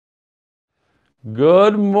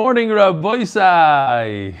Good morning, Rabbi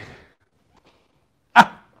Sai.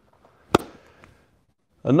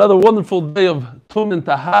 Another wonderful day of Tumin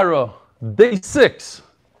Tahara, day 6.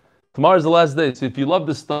 Tomorrow's the last day, so if you love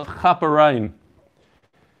this stuff, Chaparain.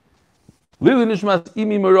 Lili Nishmas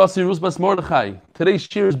Imi Merasi Rusbas Mordechai. Today's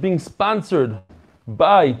shir is being sponsored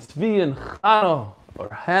by Tzvi and Chana, or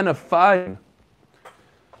Hannah Fine.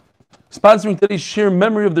 Sponsoring today's shir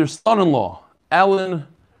memory of their son-in-law, Alan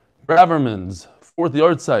Bravermans, 4th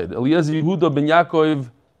yard side. Eliezer Yehuda ben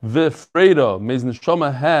Yaakov v'Freda. May his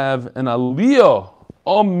neshama have an aliyah.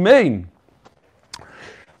 Amen.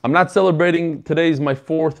 I'm not celebrating. Today is my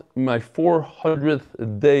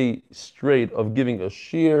 400th day straight of giving a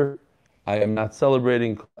shir. I am not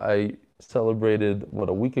celebrating. I celebrated,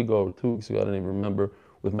 a week ago or 2 weeks ago, I don't even remember,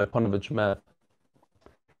 with my Panovich mat.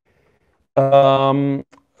 A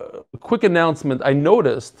quick announcement. I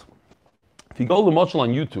noticed, if you go to Moshel on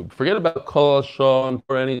YouTube, forget about Kol Shon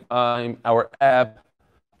for any time, our app,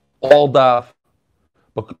 all daf,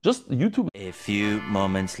 but just YouTube. A few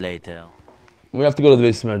moments later. We have to go to the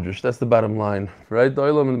Beis Medrash. That's the bottom line, right? The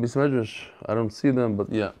Olam and the Beis Medrash. I don't see them,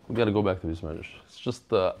 but yeah, we got to go back to the Beis Medrash. It's just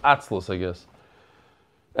atzlus, I guess.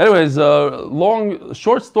 Anyways,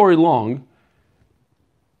 short story long.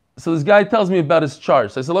 So this guy tells me about his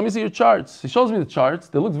charts. I said, let me see your charts. He shows me the charts.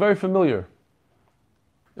 They look very familiar.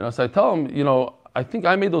 So I tell him, I think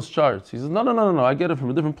I made those charts. He says, no, I get it from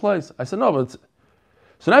a different place. I said, no, but it's...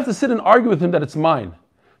 So now I have to sit and argue with him that it's mine.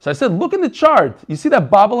 So I said, look in the chart. You see that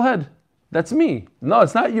bobblehead? That's me. No,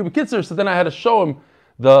 it's not you, Kitzer. So then I had to show him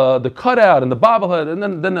the cutout and the bobblehead.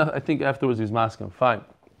 And then I think afterwards he was masking. Fine.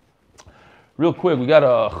 Real quick, we got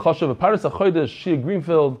a Choshev, a Paris Achoydesh, Shia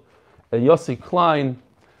Greenfield, and Yossi Klein.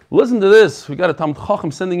 Listen to this. We got a Talmid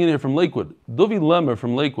Chacham sending in here from Lakewood. Dovi Lemmer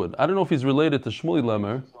from Lakewood. I don't know if he's related to Shmuley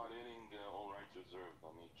Lemmer.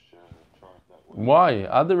 Why?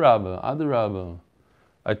 Adirabba.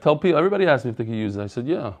 I tell people, everybody asks me if they can use it. I said,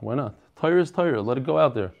 yeah, why not? Torah is Torah. Let it go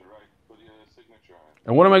out there.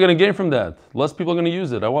 And what am I going to gain from that? Less people are going to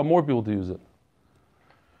use it. I want more people to use it.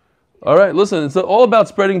 All right, listen. It's all about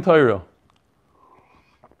spreading Torah.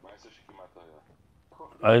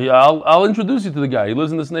 I'll introduce you to the guy. He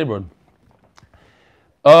lives in this neighborhood.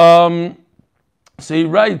 So he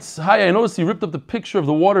writes, hi, I noticed he ripped up the picture of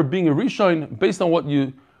the water being a Rishon based on what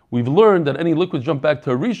we've learned that any liquids jump back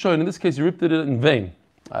to a Rishon. In this case, he ripped it in vain.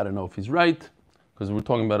 I don't know if he's right, because we're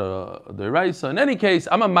talking about a Deraisa. In any case,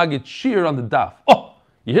 I'm a Magid Shir on the daf. Oh,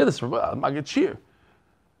 you hear this from Magid Shir.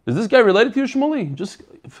 Is this guy related to you, Shmuley? Just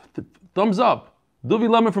thumbs up. Duvi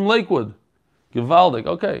Lemmer from Lakewood. Givaldik.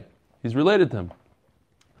 Okay, he's related to him.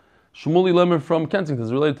 Shmuley Lemmer from Kensington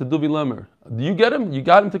is related to Duvi Lemmer. Do you get him? You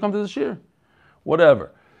got him to come to the shir?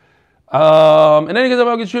 Whatever. In any case,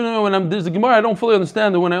 when there's a Gemara I don't fully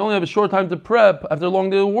understand, that when I only have a short time to prep after a long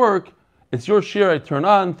day of work, it's your shir I turn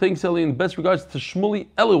on. Thanks, Eli, in best regards to Shmuley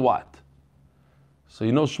Eliwat. So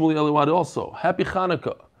you know Shmuley Eliwat also. Happy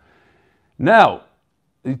Chanukah. Now,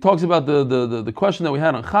 he talks about the question that we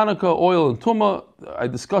had on Chanukah, oil and Tumah. I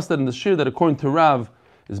discussed that in the shir that according to Rav,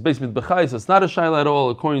 is based with Bechai, so it's not a Shaila at all,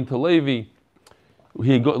 according to Levi.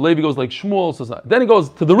 Levi goes like Shmuel, so it's not. Then he goes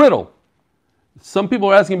to the riddle. Some people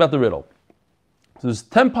are asking about the riddle. So there's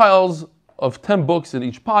 10 piles of 10 books in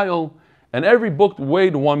each pile, and every book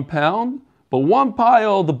weighed 1 pound, but one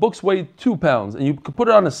pile, the books weighed 2 pounds, and you could put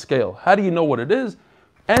it on a scale. How do you know what it is?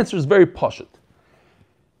 Answer is very pashut.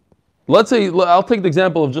 Let's say, I'll take the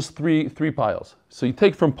example of just three piles. So you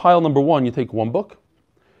take from pile number 1, you take 1 book,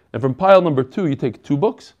 and from pile number 2, you take 2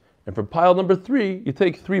 books, and from pile number 3, you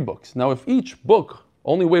take 3 books. Now, if each book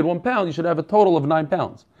only weighed 1 pound, you should have a total of 9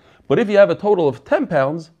 pounds. But if you have a total of 10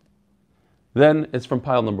 pounds, then it's from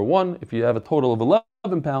pile number 1. If you have a total of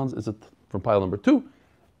 11 pounds, it's from pile number 2,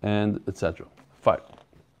 and etc. Fine.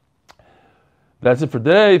 That's it for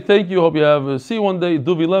today. Thank you. Hope you have see you one day.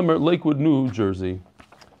 Duvi Lemmer, Lakewood, New Jersey.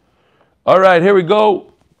 All right, here we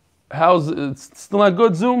go. It's still not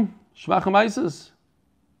good, Zoom? Shvachem Isis?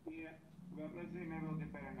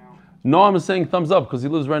 No, I'm saying thumbs up because he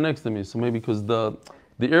lives right next to me. So maybe because the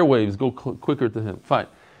airwaves go quicker to him. Fine.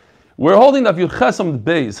 We're holding Daf Yud Ches Amud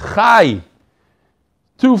Beis. Chai.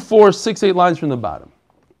 2, 4, 6, 8 lines from the bottom.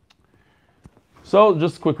 So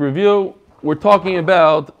just a quick review. We're talking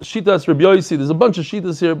about Shitas Rabbi Yossi. There's a bunch of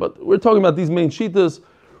Shitas here, but we're talking about these main Shitas.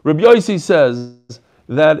 Rabbi Yossi says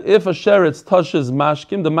that if a sheretz touches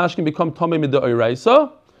mashkim, the mashkim become Tomei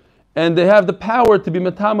Midoiraisa, and they have the power to be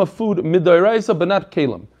Matama food Midoiraisa, but not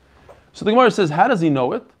Kalim. So the Gemara says, how does he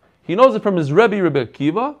know it? He knows it from his Rebbe, Rebbe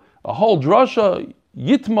Akiva, a whole drasha,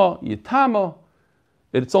 Yitma, Yitama.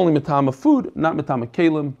 It's only Matama food, not Matama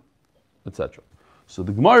Kalim, etc. So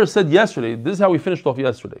the Gemara said yesterday, this is how we finished off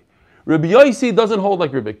yesterday. Rabbi Yossi doesn't hold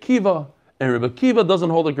like Rabbi Akiva, and Rabbi Akiva doesn't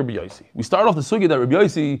hold like Rabbi Yossi. We start off the sugya that Rabbi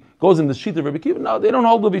Yossi goes in the sheet of Rabbi Akiva. No, they don't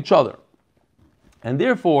hold with each other. And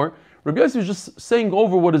therefore, Rabbi Yossi is just saying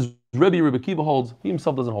over what his Rabbi Akiva holds. He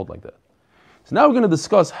himself doesn't hold like that. So now we're going to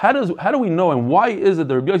discuss how do we know and why is it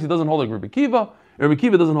that Rabbi Yossi doesn't hold like Rabbi Akiva, and Rabbi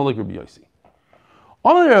Akiva doesn't hold like Rabbi Yossi.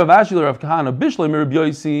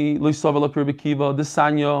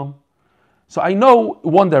 So I know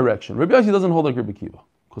one direction. Rabbi Yossi doesn't hold like Rabbi Akiva.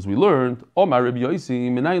 Because we learned,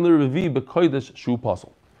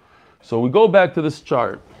 so we go back to this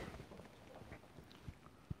chart.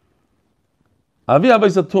 Avi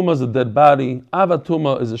Avaisatuma is a dead body.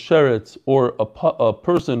 Avatuma is a sheretz, or a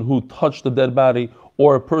person who touched the dead body,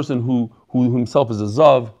 or a person who himself is a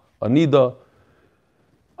zav, a nida.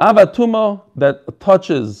 Avatuma that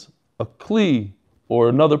touches a kli or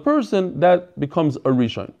another person, that becomes a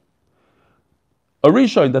rishon. A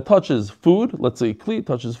rishon that touches food, let's say kli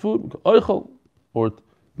touches food, oichel, or it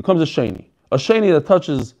becomes a sheni. A sheni that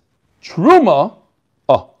touches truma.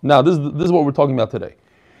 Now this is what we're talking about today.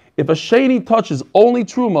 If a sheni touches only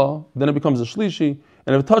truma, then it becomes a shlishi.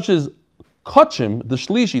 And if it touches kachim, the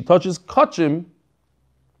shlishi touches kachim,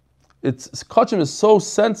 kachim is so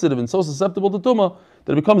sensitive and so susceptible to tuma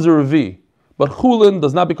that it becomes a revi. But chulin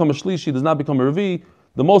does not become a shlishi, does not become a revi.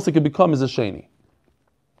 The most it can become is a sheni.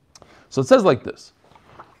 So it says like this.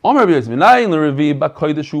 How do I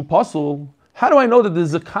know that this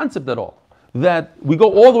is a concept at all? That we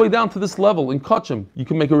go all the way down to this level in kachim. You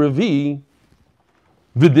can make a revi.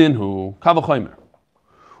 Vidinhu kavachaymer.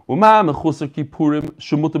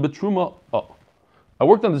 I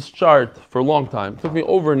worked on this chart for a long time. It took me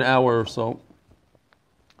over an hour or so.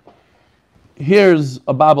 Here's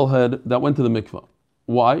a bobblehead that went to the mikvah.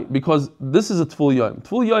 Why? Because this is a tful yom.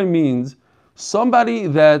 Tful yom means somebody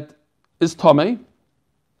that is tamei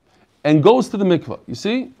and goes to the mikvah. You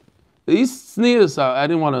see? He's sneers. I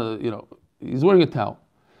didn't want to, he's wearing a towel.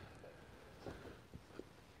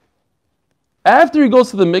 After he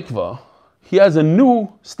goes to the mikvah, he has a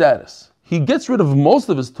new status. He gets rid of most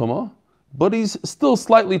of his tumah, but he's still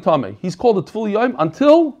slightly tamei. He's called a tful yom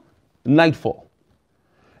until nightfall.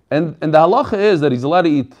 And the halacha is that he's allowed to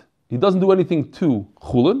eat. He doesn't do anything to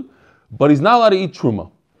chulin, but he's not allowed to eat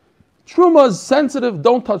truma. Truma is sensitive.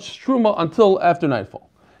 Don't touch truma until after nightfall.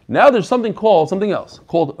 Now there's something else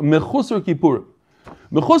called mechusar kippurim.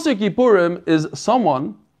 Mechusar kippurim is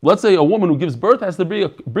someone. Let's say a woman who gives birth has to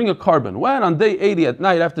bring a carbon. When on day 80 at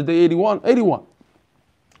night, after day 81,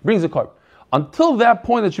 brings a carbon. Until that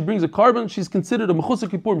point that she brings a carbon, she's considered a mechusar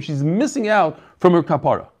kippurim. She's missing out from her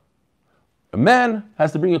kapara. A man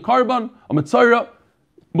has to bring a carbon, a metzora,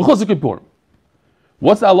 mechusar kippurim.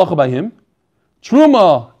 What's the halacha by him?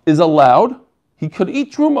 Truma is allowed. He could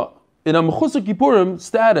eat truma in a mechusar kippurim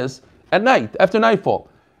status at night, after nightfall.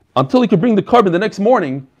 Until he could bring the carbon the next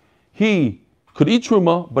morning, he could eat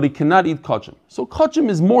truma, but he cannot eat kachim. So kachim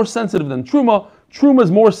is more sensitive than truma. Truma is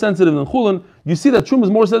more sensitive than chulin. You see that truma is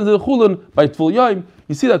more sensitive than chulin by tful yom.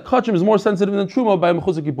 You see that kachim is more sensitive than truma by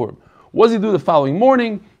mechusar kippurim. What does he do the following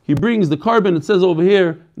morning? He brings the carbon. It says over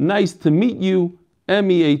here, nice to meet you,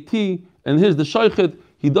 M-E-A-T. And here's the shaychet.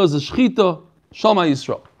 He does the shchita, Shalma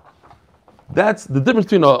Yisrael. That's the difference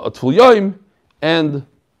between a tful yom and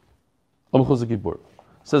a mechusar kippurim.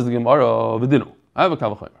 Says the Gemara, V'dinu. I have a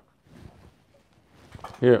kavachaymer.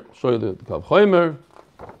 Here, I'll show you the kavachaymer.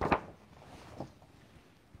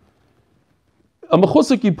 A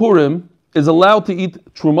mechusar kippurim is allowed to eat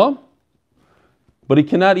truma, but he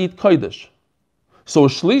cannot eat kodesh. So a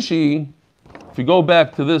shlishi, if you go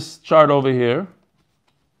back to this chart over here,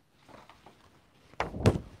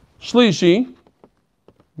 shlishi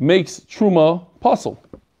makes truma pasul.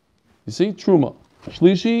 You see, truma.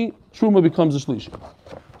 Shlishi, truma becomes a shlishi.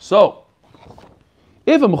 So,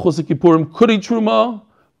 if a mechusar kippurim could eat truma,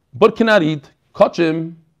 but cannot eat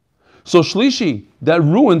kachim, so shlishi, that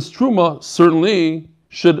ruins truma, certainly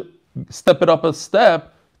should step it up a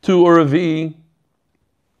step to a revi.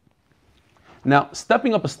 Now,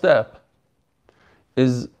 stepping up a step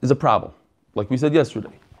is a problem, like we said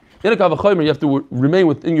yesterday. In a kavachaymer, you have to remain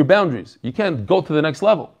within your boundaries. You can't go to the next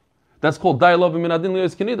level. That's called da'alav min adin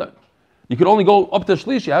li'os kenidan. You could only go up to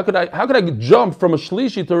shlishi. How could I jump from a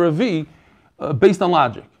shlishi to a revi based on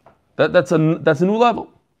logic? That's a new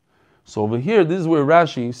level. So over here, this is where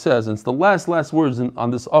Rashi says, and it's the last words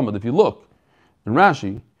on this amud. If you look in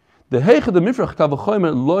Rashi, the heicha de mifrach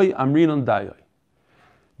kavachaymer loy amrinon dayai.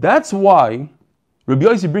 That's why Rabbi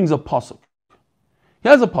Yossi brings a pasuk. He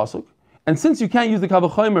has a pasuk, and since you can't use the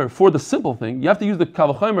kavachaymer for the simple thing, you have to use the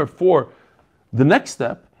kavachaymer for the next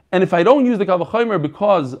step, And if I don't use the Kavachomer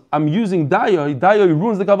because I'm using Dayoi, Dayoi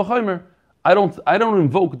ruins the Kavachomer, I don't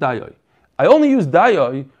invoke Dayoi. I only use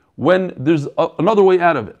Dayoi when there's another way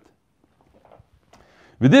out of it.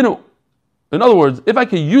 In other words, if I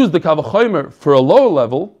can use the Kavachomer for a lower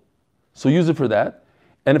level, so use it for that.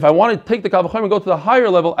 And if I want to take the Kavachomer and go to the higher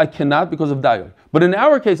level, I cannot because of Dayoi. But in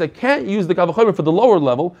our case, I can't use the Kavachomer for the lower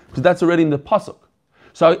level because that's already in the Pasuk.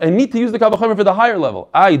 So I need to use the Kavachomer for the higher level.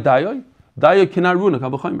 Dayoi cannot ruin a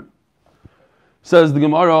Kavachomer. Says the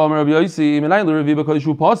Gemara, Rabbi Yossi, Menai l'Revi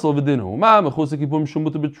b'Kodesh Pasal v'dinu. Ma mechusik yipum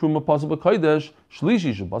shumut b'Truma Pasal b'Kodesh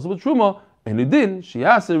Shlishi shum Pasal b'Truma and Idin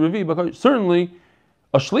Shiase Revi b'Kodesh. Certainly,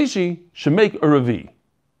 a Shlishi should make a Revi.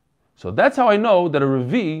 So that's how I know that a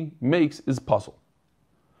Revi makes is Pasal.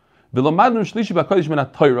 V'lamadnu Shlishi b'Kodesh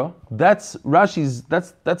menat Torah. That's Rashi's.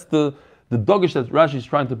 That's the dogish that Rashi is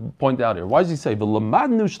trying to point out here. Why does he say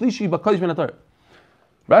V'lamadnu Shlishi b'Kodesh menat Torah?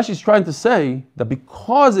 Rashi is trying to say that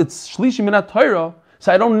because it's Shlishi Minat Torah,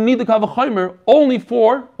 so I don't need the Kavachomer only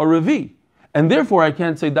for a Revi. And therefore I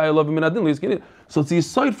can't say Dayoi Love Minat Din Liyas. So it's the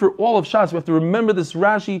aside for all of Shas. We have to remember this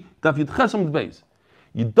Rashi, Daf Yud Chesam Beis.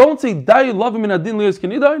 You don't say Dayoi Love Minat Din Liyas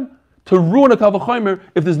Kenidain to ruin a Kavachomer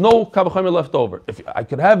if there's no Kavachomer left over. If I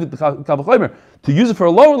could have the Kavachomer to use it for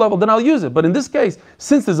a lower level, then I'll use it. But in this case,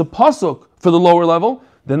 since there's a pasuk for the lower level,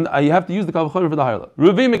 then I have to use the Kavachomer for the higher level.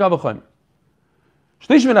 Revi me Kavachomer.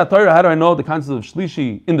 Shlishi min Torah. How do I know the concept of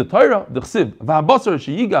Shlishi in the Torah? The Chsiv v'habasar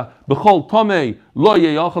sheyiga b'chol tomei lo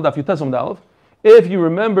yeyachal daf yutes amud aleph. If you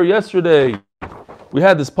remember yesterday, we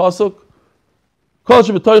had this pasuk. Kol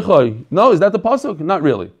shebetoichai. No, is that the pasuk? Not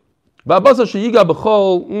really. V'habasar sheyiga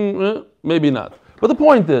b'chol. Maybe not. But the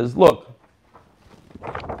point is, look.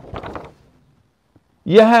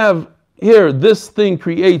 You have here this thing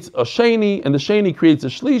creates a sheni, and the sheni creates a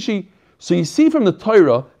shlishi. So you see from the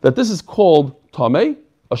Torah that this is called Tamei,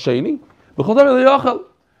 a Sheni,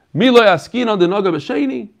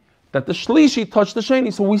 that the Shlishi touched the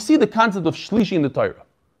Sheni. So we see the concept of Shlishi in the Torah.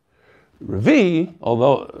 Revi,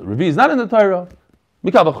 although Revi is not in the Torah,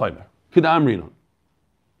 Mikavachomer, Kidam Rinon.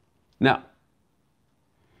 Now,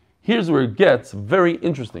 here's where it gets very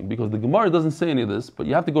interesting because the Gemara doesn't say any of this, but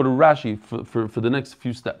you have to go to Rashi for the next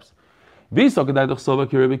few steps.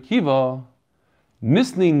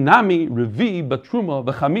 Nisni nami revi batruma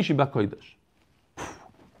v'chamishi b'kodesh.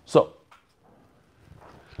 So,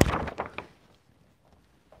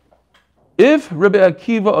 if Rabbi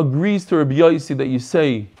Akiva agrees to Rabbi Yossi that you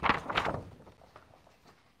say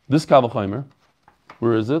this Kavachomer,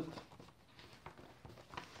 where is it?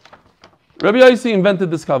 Rabbi Yossi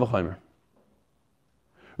invented this Kavachomer.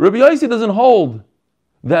 Rabbi Yossi doesn't hold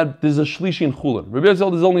that there's a Shlishi in Chulin. Rabbi Yossi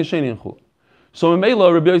holds there's only a Sheni in Chulin. So in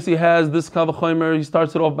Mela, Rabbi Yossi has this Kavachomer, he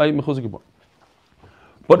starts it off by Mechuzah Kippur.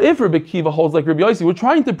 But if Rabbi Akiva holds like Rabbi Yossi, we're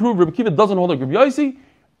trying to prove Rabbi Akiva doesn't hold like Rabbi Yossi,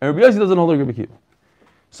 and Rabbi Yossi doesn't hold like Rabbi Akiva.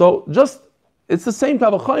 So it's the same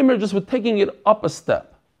Kavachomer, just we're taking it up a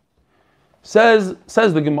step. Says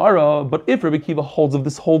the Gemara, but if Rabbi Akiva holds of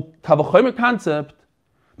this whole Kavachomer concept,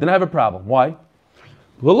 then I have a problem. Why?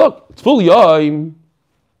 Well look, it's full Yom.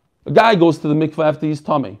 A guy goes to the mikveh after he's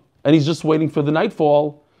tummy, and he's just waiting for the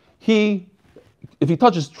nightfall. If he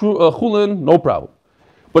touches chulin, no problem.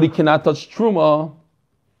 But he cannot touch truma.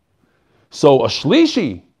 So a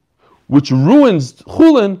shlishi, which ruins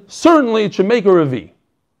chulin, certainly it should make a revi.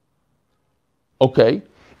 Okay,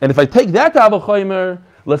 and if I take that Kavachomer,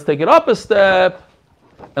 let's take it up a step,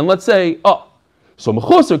 and let's say, so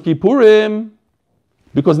mechusar kippurim,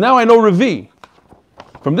 because now I know revi.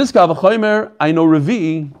 From this Kavachomer, I know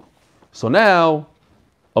revi. So now,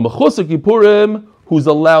 a mechusar kippurim who's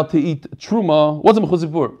allowed to eat truma. What's a mechusar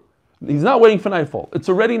kippurim? He's not waiting for nightfall. It's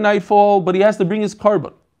already nightfall, but he has to bring his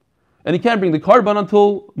carbon. And he can't bring the carbon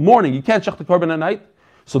until morning. You can't shech the carbon at night.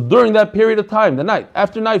 So during that period of time, the night,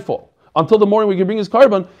 after nightfall, until the morning we can bring his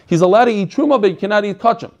carbon, he's allowed to eat truma, but he cannot eat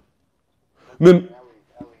kachim.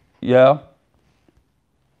 Yeah.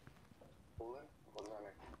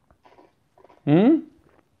 On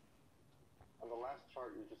the last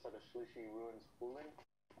chart, you just said a shlishi ruins chulin?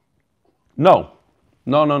 No.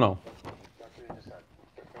 That's what you just said.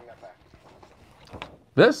 Bring that back.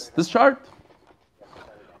 This chart?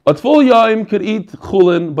 A full yaim could eat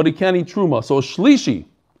chulin, but he can't eat truma. So a shlishi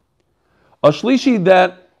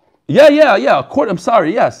that,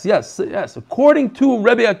 yes. According to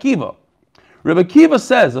Rebbe Akiva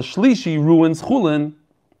says a shlishi ruins chulin.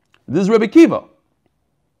 This is Rebbe Akiva.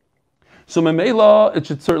 So memela, it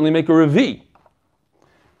should certainly make a revi.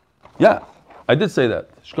 Yeah, I did say that.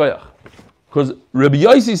 Shkoyach. Because Rabbi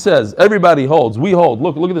Yossi says, everybody holds, we hold.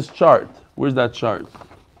 Look at this chart. Where's that chart?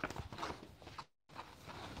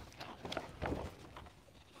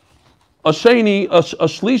 a sheni, a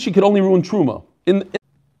shlishi could only ruin truma.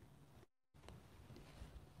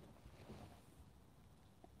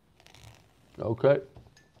 Okay.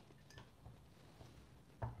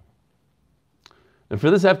 And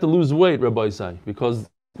for this, I have to lose weight, Rabbi Isai, because,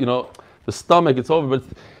 the stomach, it's over, but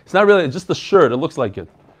it's not really, it's just the shirt, it looks like it.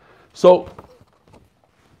 So,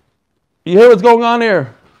 you hear what's going on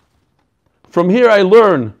here? From here, I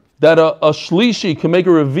learn that a shlishi can make a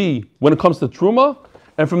revi when it comes to truma,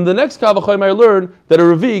 and from the next kavachayim, I learn that a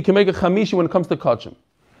revi can make a chamishi when it comes to kachim.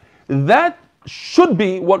 That should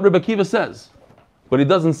be what Rebbe Akiva says, but he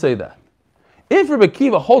doesn't say that. If Rebbe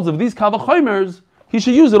Akiva holds of these kavachaymers, he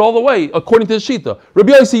should use it all the way, according to the Shita.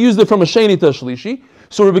 Rabbi Yossi used it from a sheni to a shlishi,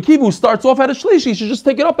 so Rebbe Akiva, who starts off at a shlishi, should just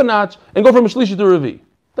take it up a notch and go from a shlishi to a revi.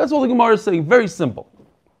 That's all the Gemara is saying, very simple.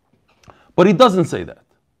 But he doesn't say that.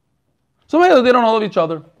 So maybe they don't hold of each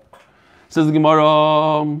other. Says the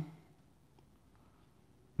Gemara,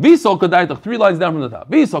 V'isol kadaitach, 3 lines down from the top.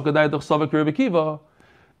 V'isol kadaitach savak Rebbe Akiva.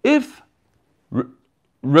 If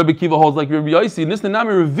Rebbe Akiva holds like Rebbe Yossi, nisne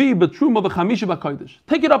nami revi betruma b'chamisha b'kodesh.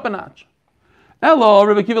 Take it up a notch. Elo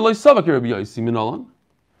Rebbe Akiva lo savak Rebbe Yossi minolan.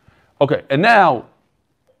 Okay, and now,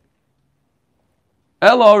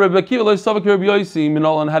 Elo Rebbe Akiva lo savak Rebbe Yossi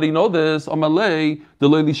minolan. How do you know this? Amalei the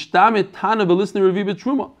lo lishtamit tana v'lisne revi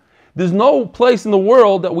betruma. There's no place in the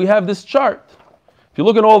world that we have this chart. If you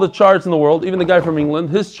look at all the charts in the world, even the guy from England,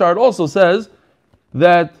 his chart also says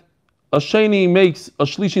that a sheni makes a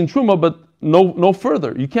shlishi in truma, but no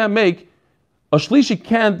further. You can't make a shlishi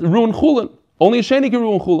can't ruin chulin. Only a sheni can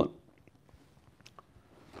ruin chulin.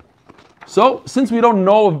 So since we don't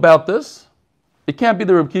know about this, it can't be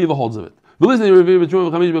the Rebbe Akiva holds of it.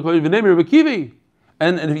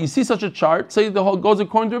 And if you see such a chart, say the whole goes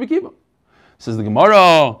according to Rebbe Akiva. Says the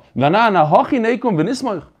Gemara,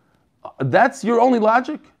 that's your only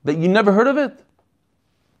logic? That you never heard of it?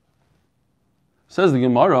 Says the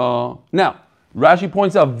Gemara. Now, Rashi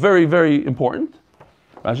points out very, very important.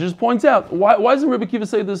 Rashi just points out, why doesn't Rebbe Akiva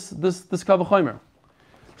say this kavachomer?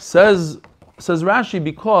 Says Rashi,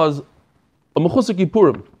 because a Mechusar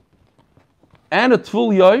Kippurim and a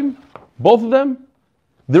Tvul Yom, both of them,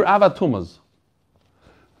 they're avatumas.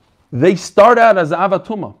 They start out as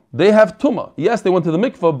avatuma. They have tuma. Yes, they went to the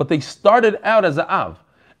mikvah, but they started out as a av,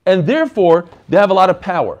 and therefore they have a lot of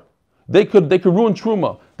power. They could ruin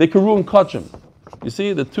truma. They could ruin kachim. You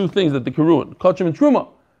see the two things that they could ruin: kachim and truma.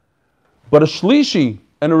 But a shlishi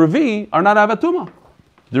and a revi are not avatuma.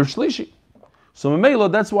 They're shlishi. So memela,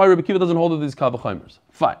 that's why Rebbe Akiva doesn't hold of these kavachaymers.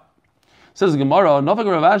 Fine. Says the Gemara, Nafak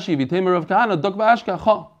Rav Ashi v'Teimer Rav Kahana dok ba'ashka.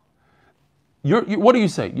 What do you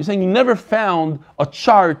say? You're saying you never found a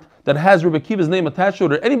chart that has Rebbe Akiva's name attached to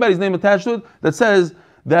it, or anybody's name attached to it, that says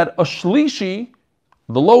that a shlishi,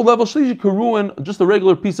 the low-level shlishi, could ruin just a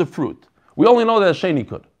regular piece of fruit. We only know that a sheni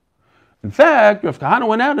could. In fact, Rav Kahana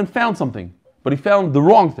went out and found something, but he found the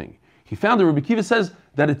wrong thing. He found that Rebbe Akiva says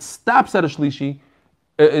that it stops at a shlishi,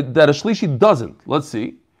 that a shlishi doesn't. Let's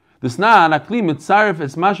see. This na anakli mitzaref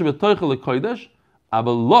es mashe b'toichel lekodesh,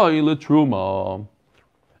 aber loy letruma.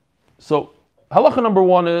 So halacha number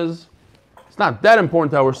 1 is, it's not that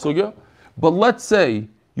important to our sugya, but let's say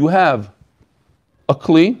you have a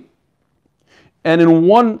kli, and in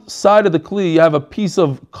one side of the kli you have a piece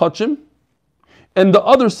of kachim, and the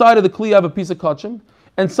other side of the kli you have a piece of kachim,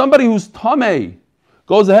 and somebody who's tamei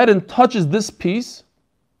goes ahead and touches this piece,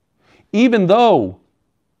 even though,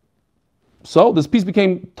 so this piece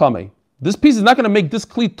became tamei. This piece is not going to make this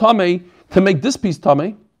kli tamei to make this piece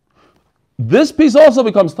tamei. This piece also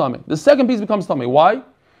becomes tamei. The second piece becomes tamei. Why?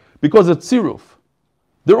 Because it's siruf.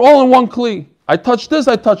 They're all in one kli. I touched this,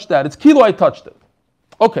 I touched that. It's kilo, I touched it.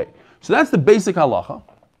 Okay, so that's the basic halacha.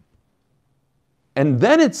 And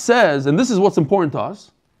then it says, and this is what's important to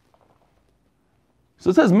us.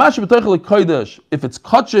 So it says, Mash b'toichel kodesh. If it's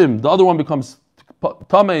kachim, the other one becomes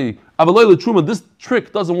tamei. Avalei truma. This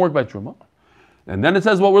trick doesn't work by truma. And then it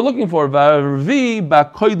says what we're looking for. V'arevi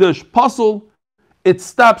ba'kodesh pasul. It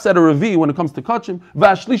stops at a revi when it comes to kachim.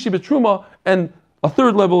 V'ashlishi b'truma, and a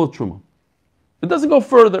third level of truma. It doesn't go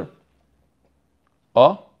further.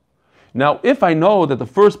 Now, if I know that the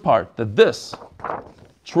first part, that this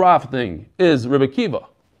traf thing is Rebbe Akiva,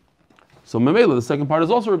 so memela, the second part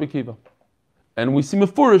is also Rebbe Akiva. And we see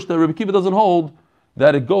mefurish that Rebbe Akiva doesn't hold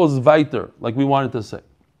that it goes weiter, like we wanted to say.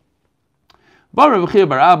 This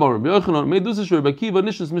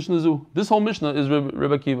whole Mishnah is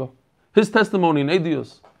Rebbe Akiva. His testimony in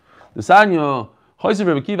Edius. The Sanya,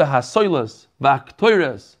 Rebbe Akiva has soilas,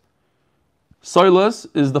 v'aktoires. Soilas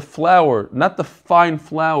is the flour, not the fine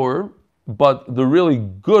flour, but the really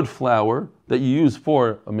good flour that you use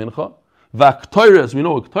for a mincha. V'aktoires, we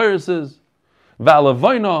know what ktoires is.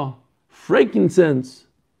 V'alavaina, frankincense.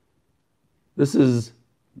 This is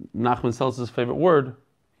Nachman Seltz's favorite word.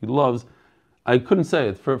 He loves. I couldn't say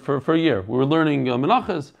it for a year. We were learning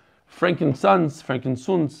menachas, frankincense.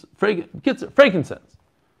 Frankincense.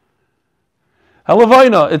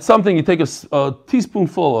 Halavina, it's something you take a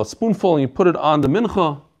teaspoonful, a spoonful, and you put it on the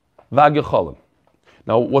mincha, v'agechalim.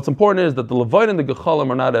 Now, what's important is that the levine and the gechalim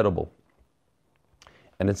are not edible.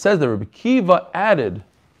 And it says that Rabbi Kiva added,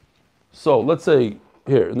 so let's say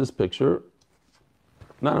here in this picture,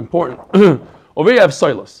 not important, over here you have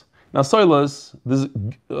silas. Now silas, there's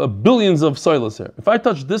billions of silas here. If I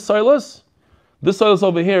touch this silas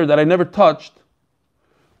over here that I never touched,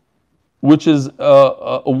 which is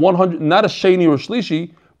a 100, not a sheni or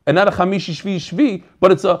shlishi, and not a chamishi shvi shvi,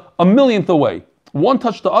 but it's a millionth away. One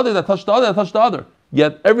touched the other, that touched the other, that touched the other.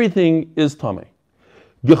 Yet everything is tamei.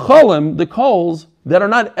 Gechalim, the coals that are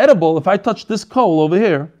not edible, if I touch this coal over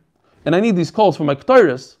here, and I need these coals for my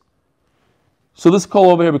ketairis, so this coal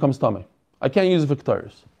over here becomes tamei. I can't use it for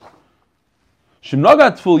ketairis.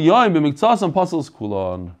 Shimnagat ful yaim b'miktsasam pasels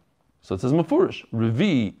kulon. So it says mafurish.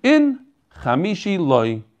 Revi in chamishi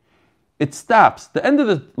loy. It stops. The end of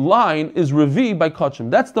the line is revi by kachim.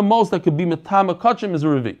 That's the most that could be metama kachim is a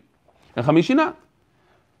revi. And chamishi not.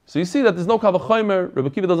 So you see that there's no kavachomer. Rabbi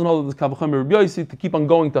Kiva doesn't hold this kavachomer Rabbi Yossi to keep on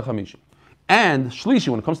going to chamishi. And shlishi,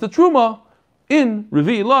 when it comes to truma, in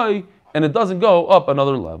revi loy, and it doesn't go up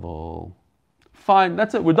another level. Fine,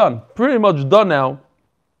 that's it. We're done. Pretty much done now.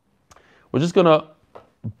 We're just gonna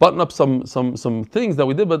button up some things that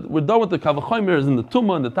we did, but we're done with the kavachomer and the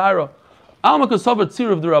tuma and the taira. Alma kasavar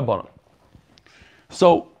tzir of the rabbanon.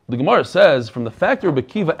 So the Gemara says, from the fact that Rabbi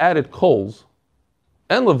Kiva added coals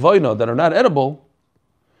and levaina that are not edible,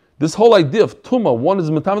 this whole idea of tuma, one is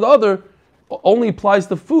matam the other, only applies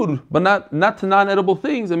to food, but not to non-edible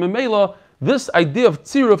things. And memela, this idea of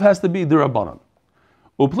tziruf has to be the rabbanon.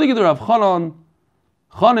 Upligi the Rav Chanan,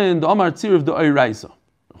 the Amar tziruf the oiraisa.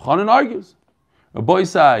 Chanan argues. Rabbi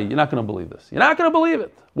say, you're not going to believe this. You're not going to believe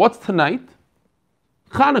it. What's tonight?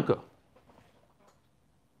 Chanukah.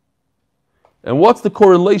 And what's the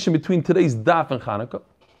correlation between today's daf and Chanukah?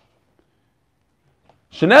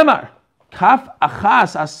 Shenemar, kaf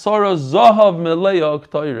achas asara zahav melea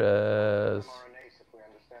ktoires.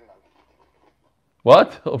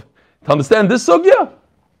 What? To understand this sugya?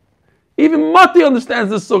 Even Mati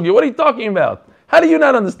understands this sugya. What are you talking about? How do you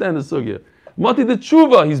not understand this sugya? Mati the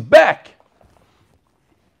tshuva, he's back.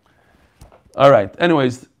 All right.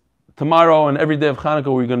 Anyways, tomorrow and every day of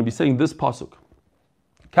Chanukah, we're going to be saying this pasuk.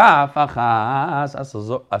 Kaf achas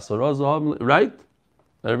asara zahav, right?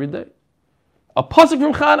 Every day. A pasuk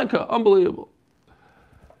from Chanukah, unbelievable.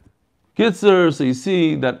 Kitzer, so you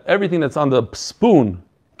see that everything that's on the spoon,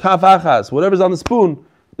 kaf achas, whatever's on the spoon,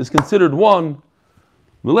 is considered one.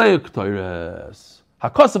 Meleik toires.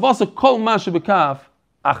 Hakasav also kol mashe bekaf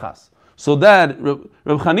achas. So that Rabbi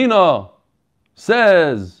Chanina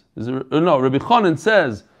says, Rabbi Chanan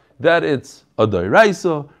says that it's a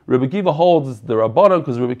doiraisa. Rabbi Kiva holds it's the rabbanon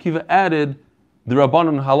because Rabbi Kiva added the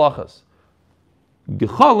rabbanon halachas,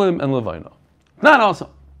 gechalim and levaina. Not also.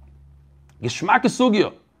 Geshmak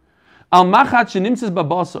sugya. Al machat shenimtzes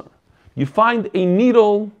babasar. You find a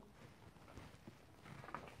needle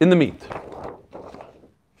in the meat.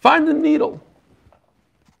 Find the needle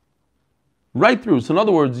right through. So in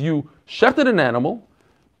other words, you shechted an animal,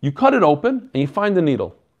 you cut it open, and you find the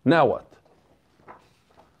needle. Now what?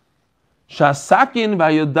 Shasakin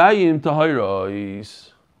vayodayim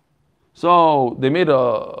tahiros. So they made the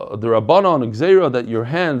rabbanon gzeira that your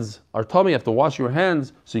hands are tummy. You have to wash your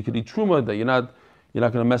hands so you could eat truma. That you're not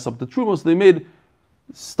going to mess up the truma. So they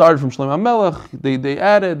started from Shlomo HaMelech. They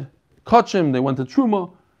added kachim. They went to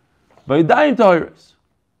truma. Vayodayim tahiros.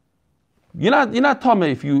 You're not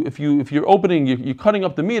tummy if you're opening, you're cutting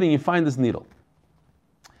up the meat and you find this needle.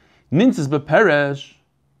 Nintzis beperesh.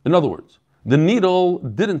 In other words, the needle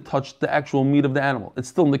didn't touch the actual meat of the animal. It's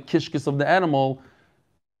still in the kishkis of the animal.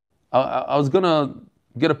 I was going to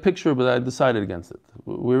get a picture, but I decided against it.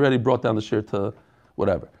 We already brought down the shir to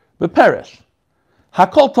whatever. But perish.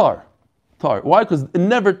 Hakol tar. Tar. Why? Because it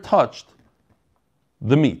never touched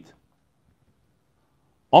the meat.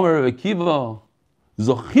 Omer Rebbe Kiva,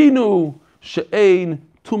 Zochinu she'ein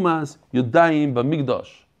tumas yodayim b'migdash.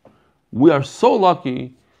 We are so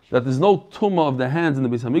lucky that there's no tumah of the hands in the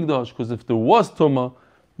Beis HaMikdash, because if there was tumah,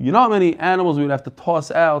 you know how many animals we would have to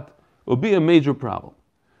toss out? It would be a major problem.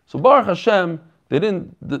 So Baruch Hashem, the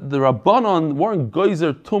Rabbanon weren't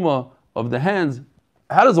geyser tumah of the hands.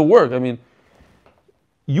 How does it work? I mean,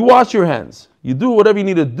 you wash your hands. You do whatever you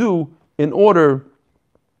need to do in order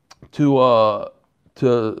to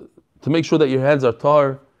make sure that your hands are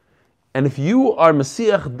tar. And if you are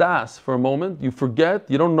Mesiach Das for a moment, you forget,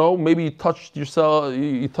 you don't know, maybe you touched yourself,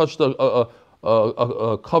 you touched a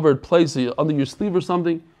covered place under your sleeve or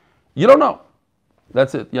something, you don't know.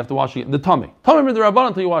 That's it. You have to wash again. The tummy. Tummy midrabanan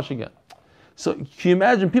until you wash again. So can you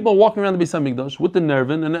imagine people walking around the Beis Hamikdash with the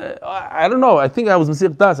nervin, and I don't know, I think I was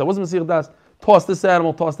Mesiach Das, I wasn't Mesiach Das, toss this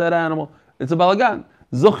animal, toss that animal. It's a balagan.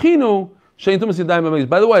 Zochinu shein tumas yadayim b'mikdash.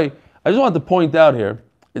 By the way, I just wanted to point out here,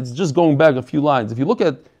 it's just going back a few lines. If you look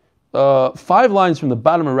at 5 lines from the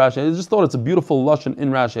bottom of Rashi, I just thought it's a beautiful lashon in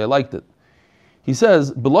Rashi. I liked it. He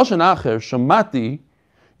says, "B'lashon acher shamati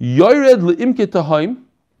yored leimke tahaim."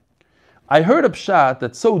 I heard a pshat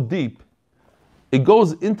that's so deep, it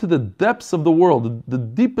goes into the depths of the world, the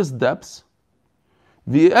deepest depths.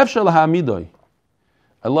 V'efshar lahamidoy.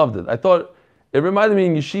 I loved it. I thought it reminded me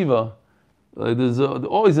in yeshiva. There's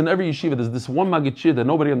always in every yeshiva there's this one magid that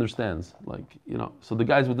nobody understands. So the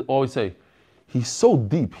guys would always say, he's so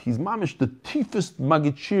deep. He's mamish the deepest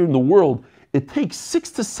magid in the world. It takes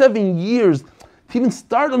 6 to 7 years to even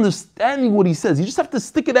start understanding what he says. You just have to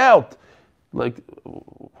stick it out. What?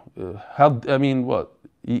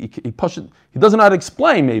 He doesn't know how to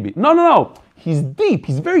explain. Maybe no. He's deep.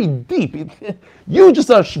 He's very deep. You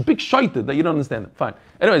just are a big shaited that you don't understand it. Fine.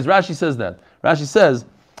 Anyways, Rashi says that. Rashi says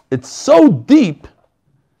it's so deep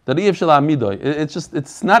that it's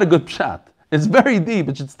not a good pshat. It's very deep.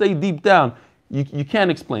 It should stay deep down. You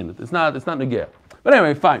can't explain it. It's not negeh. But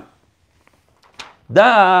anyway, fine.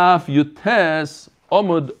 Daf Yutes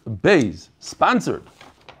Omud Beis, sponsored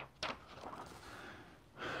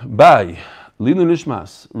by Lilu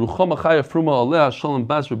Nishmas Rucham Achaya Fruma Aleh Shalom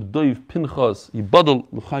Bas Reb Doiv Pinchas Yibadal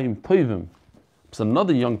L'chaim Toivim. It's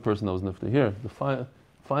another young person that was nifter here. The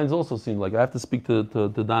fines also seemed like I have to speak to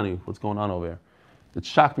Dani. What's going on over here? It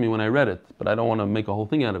shocked me when I read it, but I don't want to make a whole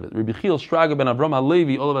thing out of it. Rabbi Chil Shraga ben Avram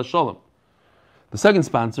Halevi Olav Shalom. The second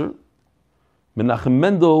sponsor, Menachem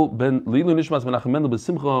Mendel ben Lilu Nishmas Menachem Mendel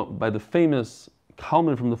B'Simcha, by the famous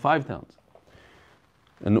Kalman from the Five Towns,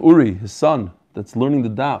 and Uri, his son, that's learning the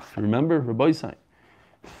daf. You remember, Rabbi Yisai.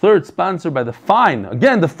 Third sponsor by the Fine,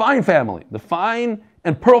 again the Fine family, the Fine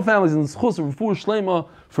and Pearl families in the Schus of Refuah Shlema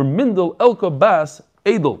for Mindel Elka Bas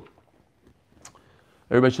Edel.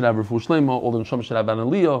 Everybody should have Refuah Shlema. All the Neshama should have an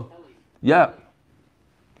Aliyah. Yeah.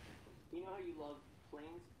 You know how you love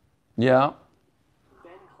planes? Yeah.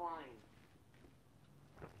 Ben Klein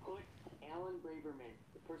put Alan Braverman,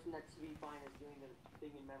 the person that Sweet Fine is doing the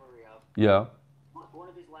thing in memory of. Yeah. One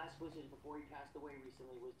of his last wishes before he passed away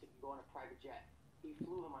recently was to go on a private jet. He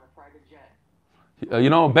flew him on a private jet.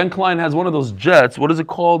 Ben Klein has one of those jets. What is it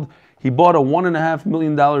called? He bought a $1.5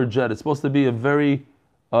 million jet. It's supposed to be a very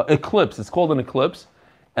Eclipse. It's called an Eclipse.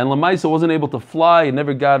 And Lamaisa wasn't able to fly. He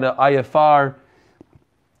never got an IFR.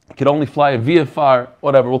 He could only fly a VFR.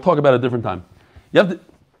 Whatever. We'll talk about it a different time.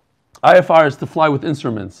 IFR is to fly with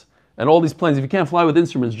instruments. And all these planes, if you can't fly with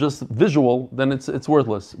instruments, just visual, then it's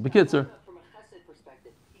worthless. Bekitzer. From a chesed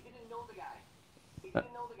perspective, he didn't know the guy.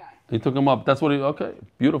 He took him up. That's what okay,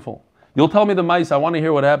 beautiful. You'll tell me the mice. I want to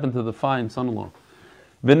hear what happened to the fine son-in-law.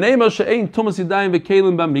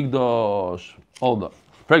 Hold up.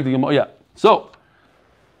 Yeah. So,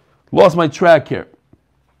 lost my track here.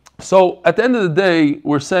 So, at the end of the day,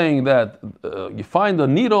 we're saying that you find a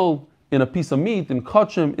needle in a piece of meat, in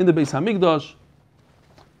kachim, in the Beis Hamikdash.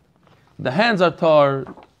 The hands are tar,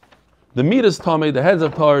 the meat is tameh, the hands are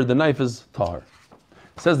tar, the knife is tar.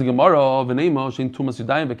 Says the Gemara,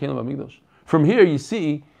 from here you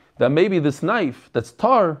see that maybe this knife that's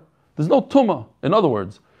tar, there's no tumah. In other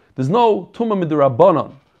words, there's no tumah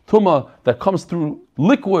midrabanan, tumah that comes through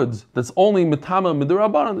liquids that's only mitama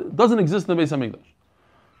midrabanan. It doesn't exist in the Beis Hamikdash.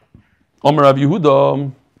 Omer Rav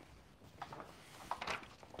Yehuda.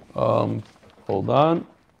 Hold on.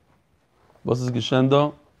 Was is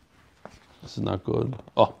Geshenda? This is not good.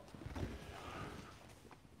 Oh.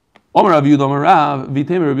 Omer Rav Yehuda, Omer Rav,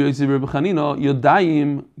 Vitem Rabbi Yossi Rabbi Chanina,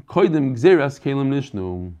 Yodayim koidem gzeras kelim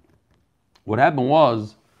nishnu. What happened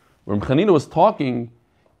was, when Chanina was talking,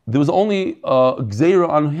 there was only gzeira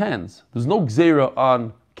on hands. There's no gzeira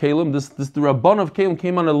on kelim. The Rabban of kelim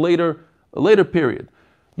came on a later period.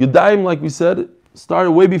 Yodayim, like we said,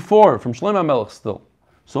 started way before, from Shlomo HaMelech still.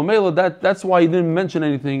 So Mela, that's why he didn't mention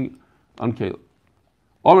anything on kelim.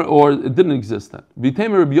 Or it didn't exist then.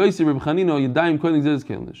 V'temer Rabbi Yossi Rabbi Chanina Yadayim koidem gzeras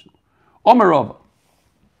kelim nishnu. Omer Rava.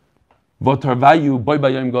 V'tarvayu boy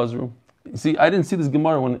bayayim gazru. See, I didn't see this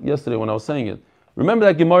Gemara yesterday when I was saying it. Remember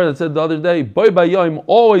that Gemara that said the other day, boy bayayim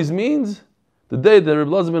always means the day that Rabbi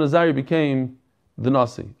Elazar ben Azariah became the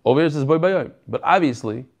Nasi. Over here it says boy bayayim. But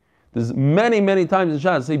obviously, there's many times in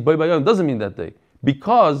Shabbos say boy bayayim doesn't mean that day.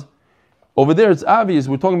 Because over there it's obvious,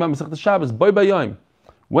 we're talking about Masechta Shabbos, boy bayayim.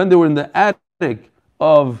 when they were in the attic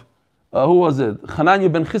of, who was it? Hananiah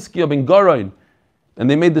ben Chizkiah ben Garain. And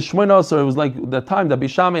they made the Shemona Asar. It was like the time that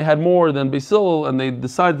Beishamai had more than Basil, and they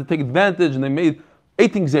decided to take advantage, and they made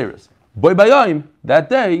 18 Xeris. Boy Bayayim, that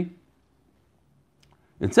day,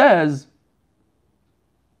 it says,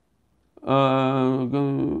 it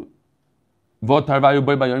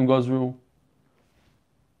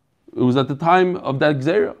was at the time of that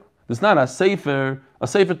Gzera. It's not a Sefer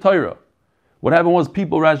Torah. What happened was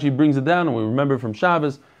people, Rashi brings it down, and we remember from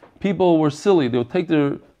Shabbos, people were silly. They would take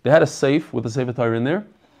they had a safe with a Sefer Torah in there,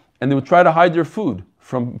 and they would try to hide their food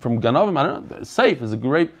from Ganavim. I don't know, the safe is a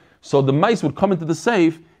great, so the mice would come into the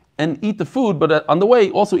safe and eat the food, but on the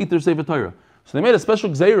way also eat their Sefer Torah. So they made a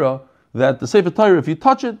special Gzera that the Sefer Torah, if you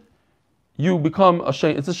touch it, you become a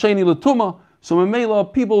sheni. It's a sheni l'tuma. So in Mela,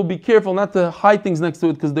 people will be careful not to hide things next to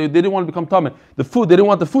it because they didn't want to become tamei. The food, they didn't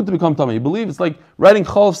want the food to become tamei. You believe it's like writing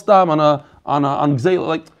chalv stam on gzeila,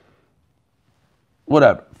 like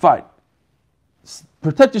whatever. Fine.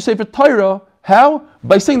 Protect your Sefer Torah. How?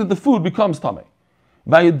 By saying that the food becomes tamei.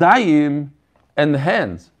 Vayadayim and the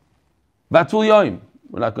hands. Vatul yaim.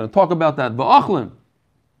 We're not going to talk about that. Va'achlim.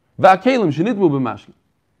 Va'kelim shenitbu b'mashkin.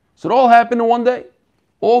 So it all happened in one day.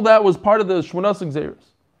 All that was part of the Shmonas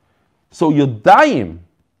Gzeros. So Yodayim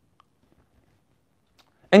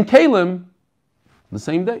and Kalim, the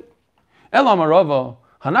same day. Elam Arava,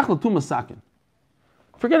 Hanach L'tum Masakin.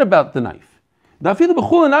 Forget about the knife. Forget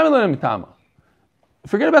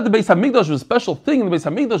about the Beis Hamikdash, was a special thing in the Beis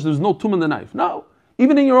Hamikdash, there's no tum in the knife. No.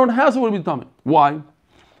 Even in your own house, it would be tummy. Why?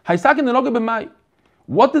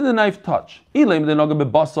 What did the knife touch? The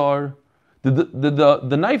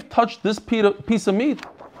knife touched this piece of meat.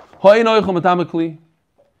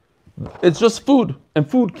 It's just food, and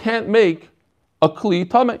food can't make a kli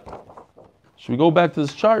tamei. Should we go back to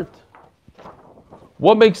this chart?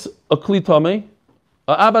 What makes a kli tamei?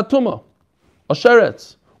 A abatuma, a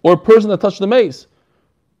sheretz, or a person that touched the mace,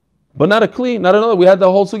 but not a kli, not another. We had the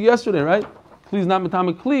whole sugi yesterday, right? Kli is not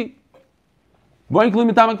mitama kli. Why kli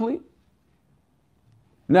mitama kli?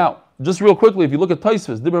 Now, just real quickly, if you look at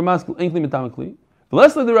Taisvis, dibur maskil ain't kli mitama kli.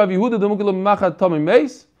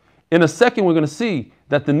 In a second, we're going to see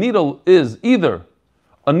that the needle is either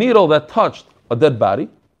a needle that touched a dead body.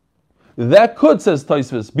 That could, says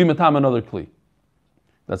Taisvis, be matam another kli.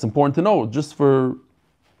 That's important to know, just for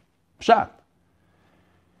pshat.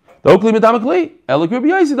 There's two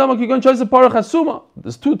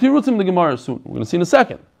tirutzim in the Gemara soon. We're going to see in a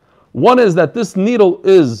second. One is that this needle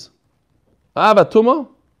is avatuma,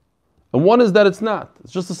 and one is that it's not.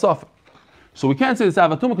 It's just a suffix. So we can't say it's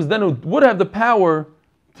avatuma because then it would have the power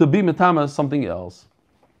to be metama something else.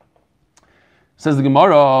 Says the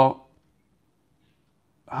Gemara.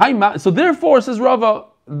 So therefore, says Rava,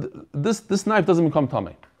 this knife doesn't become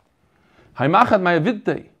tamei.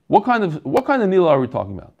 What kind of needle are we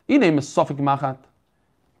talking about? We don't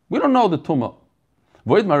know the tuma.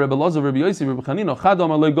 There's no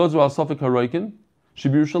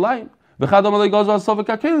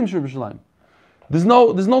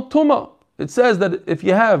tuma. It says that if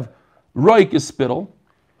you have roik is spittle,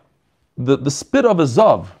 the spit of a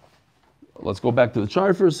zav. Let's go back to the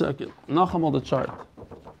chart for a second. Nacham, the chart.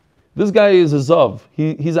 This guy is a zav.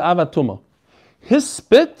 He's an avatuma. His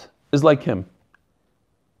spit is like him.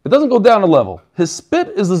 It doesn't go down a level. His spit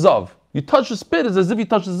is a zav. You touch the spit, it's as if you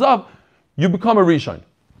touch the zav, you become a rishon.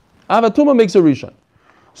 Avatuma makes a rishon.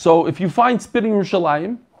 So if you find spit in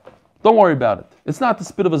Yerushalayim, don't worry about it. It's not the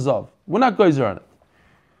spit of a zav. We're not geyser on it.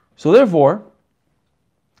 So therefore,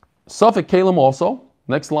 Safek Kalim also,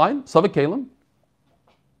 next line, Safek Kalim,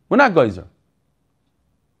 we're not geyser.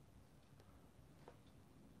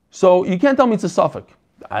 So you can't tell me it's a Safek.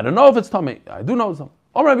 I don't know if it's Tamei. I do know it's Tamei.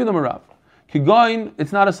 Or Rabbi Marav. Kigoin,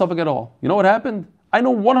 it's not a Safek at all. You know what happened? I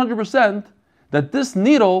know 100% that this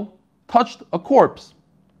needle touched a corpse.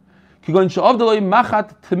 Kigoin sha'avdaloi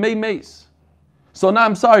machat tmei meis. So now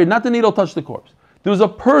I'm sorry, not the needle touched the corpse. There was a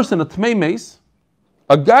person, a tmei meis,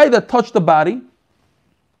 a guy that touched the body.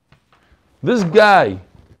 This guy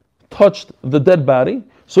touched the dead body,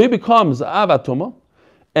 so he becomes avatuma,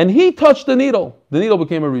 and he touched the needle. The needle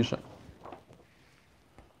became a rishon.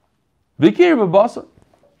 Vikir b'basa,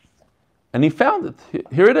 and he found it.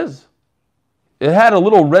 Here it is. It had a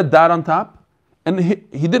little red dot on top, and he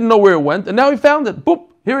didn't know where it went, and now he found it. Boop,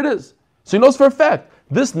 here it is. So he knows for a fact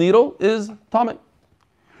this needle is tamei.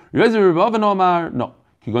 No.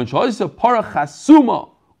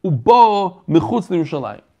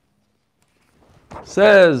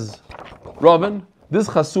 Says Robin, this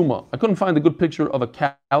chasuma, I couldn't find a good picture of a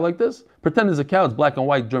cow like this. Pretend it's a cow, it's black and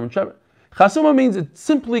white German Shepherd. Chasuma means it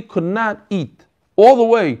simply could not eat all the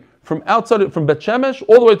way from outside, from Bet Shemesh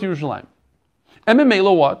all the way to Yerushalayim. And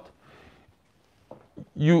Memela what?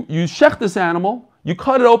 You shech this animal, you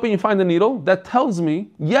cut it open, you find the needle. That tells me,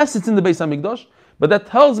 yes, it's in the Beis Hamikdash, but that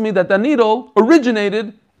tells me that needle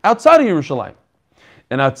originated outside of Yerushalayim.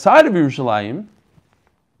 And outside of Yerushalayim,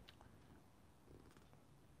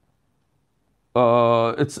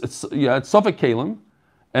 it's Suffolk Kalim,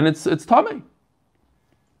 and it's Tameh.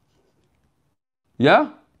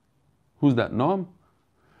 Yeah? Who's that? Noam?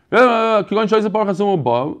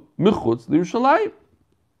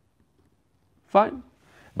 Fine.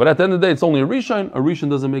 But at the end of the day, it's only a Rishon. A Rishon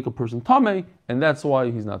doesn't make a person Tameh, and that's why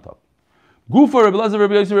he's not Tameh. Gufa Rebbe Lezer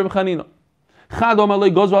Rebbe Yossi Rebbe Chanina. Chad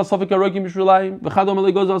Omalei goes al Suffolk Arokim B'Yerushalayim, v'Chad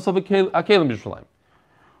Omalei goes al Suffolk Akelim B'Yerushalayim.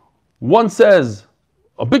 One says,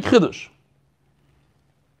 a big chiddush.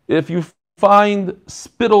 If you find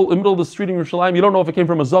spittle in the middle of the street in Yerushalayim, you don't know if it came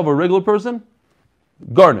from a Zav or a regular person,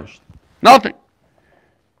 garnished. Nothing.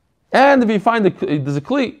 And if you find there's a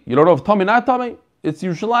Kli, you don't know if Tameh not Tameh, it's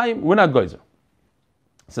Yerushalayim, we're not Geyser.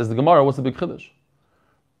 Says the Gemara, what's the big chiddush?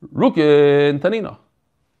 Rukin Tanina.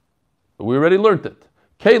 We already learned it.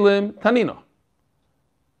 Kalim Tanina.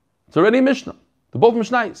 It's already a Mishnah. They're both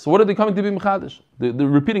Mishnais. So what are they coming to be Mechadish? They're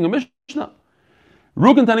repeating a Mishnah.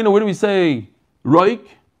 Rukin Tanina, where do we say Roik,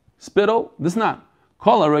 spittle? This is not.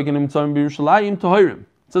 Kol HaRoik in Imtzayim B'Yerushalayim Tohirim.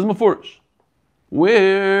 It says Mefurish.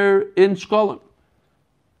 Where in Shkolim?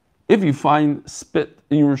 If you find spit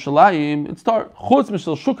in Yerushalayim, it's tar. Chutz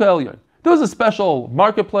Mishal Shuka Elyon. There was a special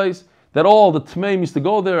marketplace that all the Tmeim used to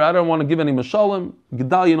go there. I don't want to give any Mashalim.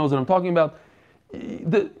 Gedalia knows what I'm talking about.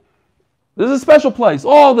 There's a special place.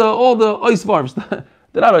 All the Oisvarvs,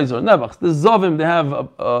 they're not Oisvar, Nevachs. The Zavim, they have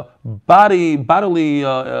a bodily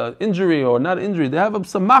injury or not injury. They have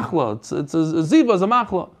some machla. It's a ziva, it's a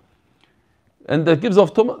machla. And that gives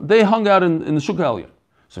off tumah. They hung out in the Shuk Elyon.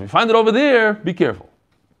 So if you find it over there, be careful.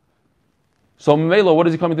 So Melo, what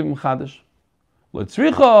is he coming to Mechadish?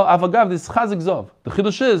 L'tzricha avagav this chazik zav. The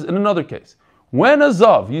chiddush is in another case. When a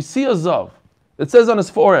zav, you see a zav, it says on his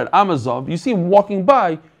forehead, I'm a zav. You see him walking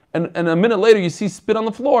by, and a minute later you see spit on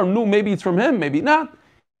the floor. No, maybe it's from him, maybe not.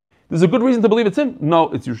 There's a good reason to believe it's him.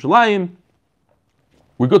 No, it's Yerushalayim.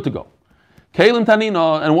 We're good to go. Kalim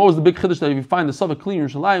Tanina, and what was the big chiddush that if you find the Suffolk clean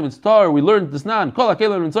Yerushalayim, it's tar. We learned this nan. Kol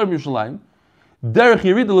HaKelim Mitzar Yerushalayim. Derech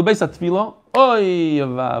Yerid Lebeis HaTefila. Oy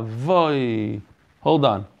vavoy. Hold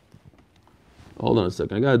on a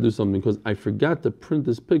second. I gotta do something because I forgot to print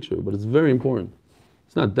this picture, but it's very important.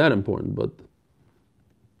 It's not that important, but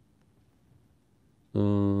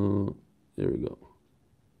there we go.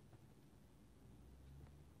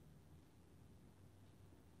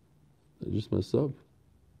 I just messed up.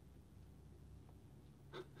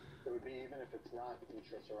 It would be even if it's not in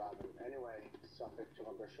Shusarabim. Anyway, Suffolk to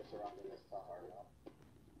under Shusarabim is Tahar, no?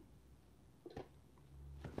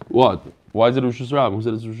 What? Why is it Rosh Hashanah? Who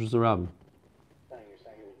said it's Rosh Hashanah? You're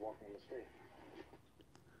saying he was walking in the street.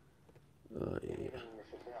 Yeah.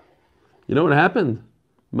 You know what happened?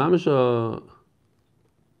 Mamish,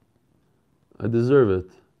 I deserve it.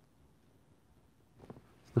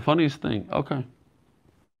 It's the funniest thing. Okay.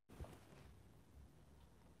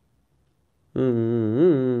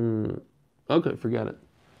 Okay, forget it.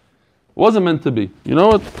 It wasn't meant to be. You know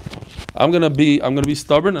what? I'm gonna be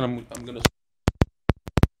stubborn, and I'm gonna.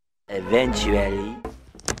 Eventually.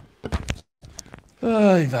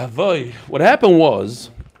 What happened was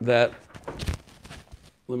that.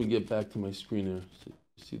 Let me get back to my screen here.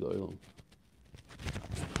 See the oil.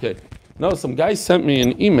 Okay. No, some guy sent me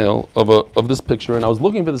an email of this picture, and I was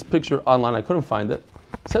looking for this picture online. I couldn't find it.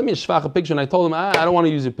 Sent me a shvacha picture, and I told him, I don't want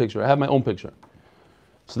to use your picture. I have my own picture.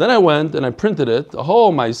 So then I went and I printed it, a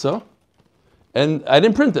whole maisa, and I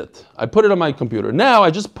didn't print it. I put it on my computer. Now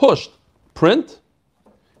I just pushed print.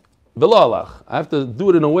 V'lo alach. I have to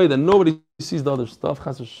do it in a way that nobody sees the other stuff.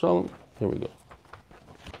 Chas v'shalom. Here we go.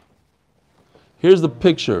 Here's the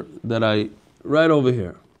picture that right over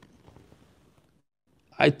here.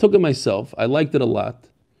 I took it myself. I liked it a lot.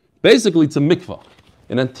 Basically, it's a mikvah,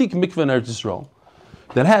 an antique mikvah in Eretz Yisrael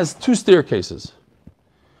that has two staircases.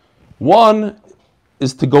 One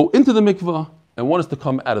is to go into the mikvah, and one is to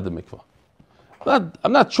come out of the mikvah.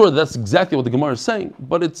 I'm not sure that's exactly what the Gemara is saying,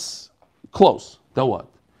 but it's close. Then what?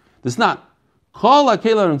 It's not. If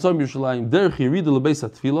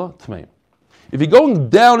you're going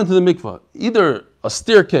down into the mikvah, either a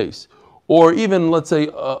staircase or even, let's say,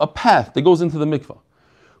 a path that goes into the mikvah,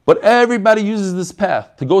 but everybody uses this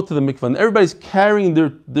path to go to the mikvah, and everybody's carrying their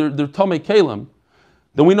tamei kalim,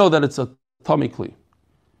 then we know that it's a tamei kli.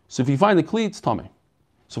 So if you find the kli, it's tamei.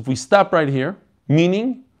 So if we stop right here,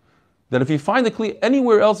 meaning that if you find the kli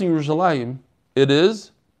anywhere else in Yerushalayim, it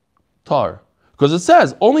is tar. Because it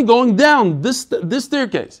says, only going down this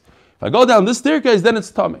staircase. If I go down this staircase, then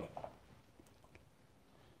it's Tameh.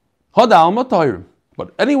 Hadalma Tahirim.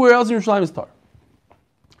 But anywhere else in Yerushalayim is Tar.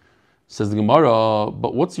 Says the Gemara,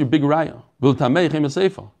 but what's your big raya?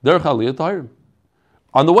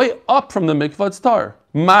 On the way up from the mikvah, it's Tar.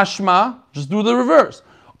 Mashma, just do the reverse.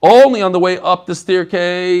 Only on the way up the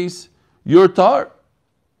staircase, you're Tar.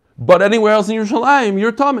 But anywhere else in Yerushalayim,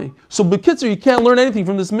 you're Tameh. So B'kitzur, you can't learn anything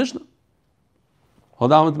from this Mishnah.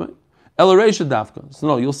 Hold on with me. El Reisha Dafka. So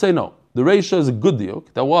no, you'll say no. The Reisha is a good diuk.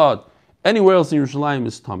 That what? Anywhere else in Yerushalayim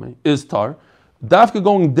is Tameh, is Tar. Dafka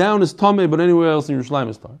going down is Tameh, but anywhere else in Yerushalayim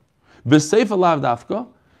is Tar. V'seifa lav Dafka.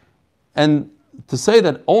 And to say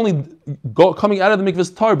that only coming out of the mikvah is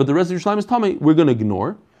Tar, but the rest of Yerushalayim is Tameh, we're going to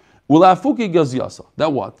ignore. Ulafuki gazyasa.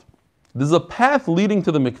 That what? There's a path leading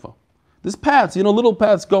to the mikvah. This paths, little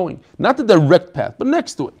paths going. Not the direct path, but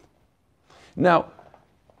next to it. Now,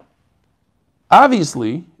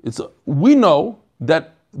 obviously, we know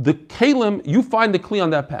that the kalim, you find the kli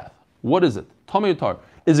on that path. What is it? Tameh or Tar.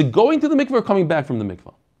 Is it going to the mikvah or coming back from the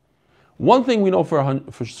mikvah? One thing we know for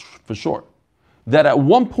sure, that at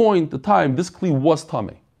one point in time, this kli was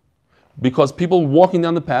Tameh. Because people walking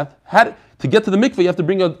down the path, to get to the mikvah, you have to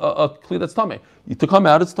bring a kli that's Tameh. To come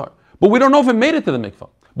out, it's Tar. But we don't know if it made it to the mikvah.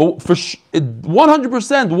 But it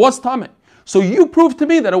 100% was Tameh. So you proved to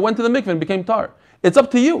me that it went to the mikvah and became Tar. It's up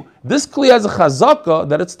to you. This kli has a chazaka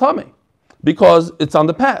that it's Tameh. Because it's on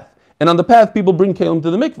the path. And on the path, people bring kalim to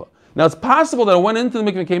the mikvah. Now it's possible that it went into the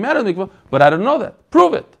mikvah and came out of the mikvah, but I don't know that.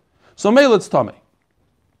 Prove it. So Mele, it's Tameh.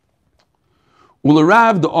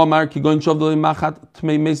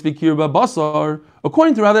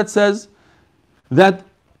 According to Rav, that says that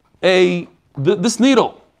this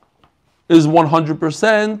needle is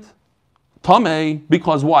 100% Tameh,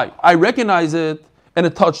 because why? I recognize it, and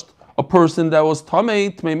it touched a person that was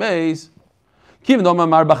Tameh, Tmei Meis.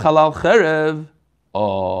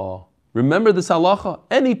 Remember this halacha?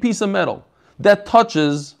 Any piece of metal that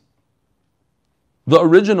touches the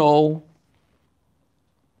original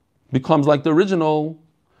becomes like the original.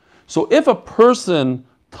 So if a person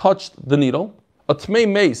touched the needle, a Tmei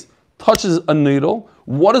Meis touches a needle,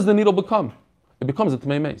 what does the needle become? It becomes a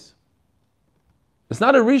Tmei Meis. It's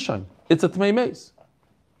not a Rishon, it's a Tmei Meis.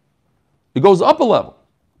 It goes up a level.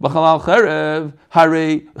 The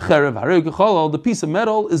piece of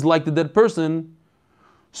metal is like the dead person.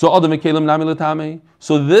 So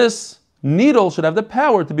this needle should have the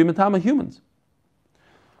power to be metama humans.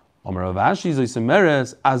 We're talking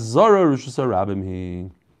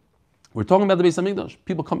about the Beis Hamikdash.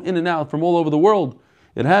 People come in and out from all over the world.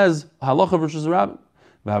 It has halacha versus rabbim.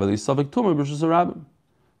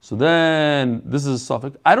 So then, this is a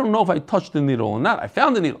suffix. I don't know if I touched the needle or not. I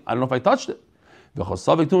found the needle. I don't know if I touched it. So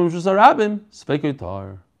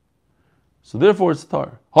therefore it's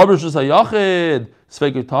tar.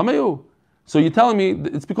 So you're telling me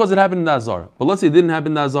it's because it happened in Nazara. But let's say it didn't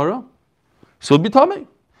happen in Nazara. So it'd be tamei.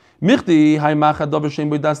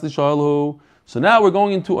 So now we're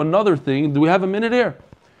going into another thing. Do we have a minute here?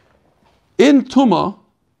 In Tuma,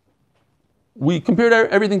 we compared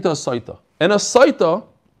everything to a Saita. And a Saita,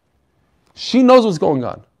 she knows what's going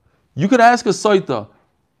on. You could ask a Saita,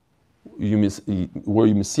 were you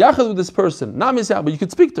misyachad with this person? Not misyachad, but you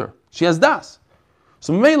could speak to her. She has das.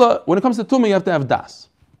 So Mela, when it comes to Tuma, you have to have das.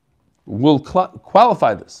 We'll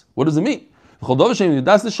qualify this. What does it mean?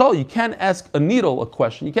 You can't ask a needle a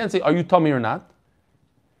question. You can't say, are you tummy or not?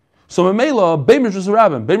 So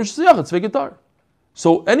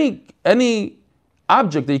So any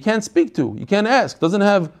object that you can't speak to, you can't ask, doesn't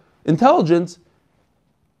have intelligence,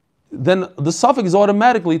 then the suffix is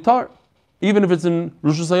automatically tar, even if it's in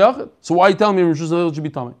Rosh Hashanah. So why are you telling me Rosh Hashanah should be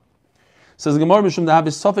tummy? Says Gemara Mishum to have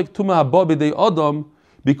a suffix tuma haba b'dei adam,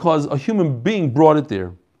 because a human being brought it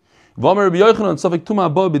there. V'amar Rabbi Yochanan suffix tuma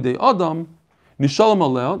haba b'dei adam nishalom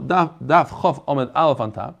aleo daf chaf amid alef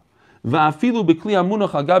on top va'afilu b'kli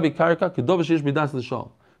amunach agabi karka kedov sheish b'das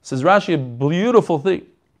l'shal. Says Rashi, a beautiful thing.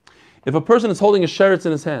 If a person is holding a sheretz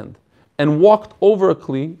in his hand and walked over a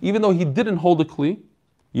kli, even though he didn't hold a kli,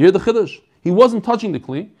 you hear the chiddush. He wasn't touching the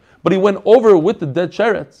kli, but he went over with the dead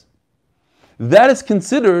sheretz. That is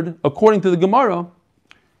considered, according to the Gemara,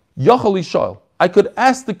 yachal yishal. I could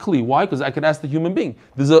ask the kli. Why? Because I could ask the human being.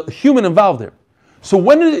 There's a human involved there. So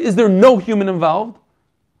when is there no human involved?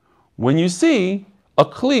 When you see a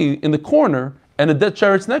kli in the corner and a dead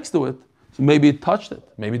sheretz next to it, so maybe it touched it,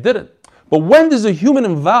 maybe it didn't. But when there's a human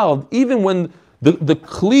involved, even when the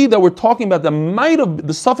kli that we're talking about, that might have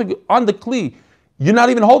the suffix on the kli, you're not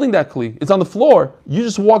even holding that kli. It's on the floor. You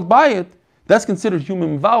just walked by it. That's considered human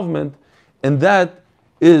involvement, and that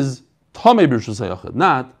is tamei b'rishus hayachid,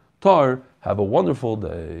 not tar Have a wonderful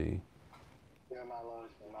day. Yeah, my lord.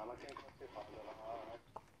 Mama can cook it.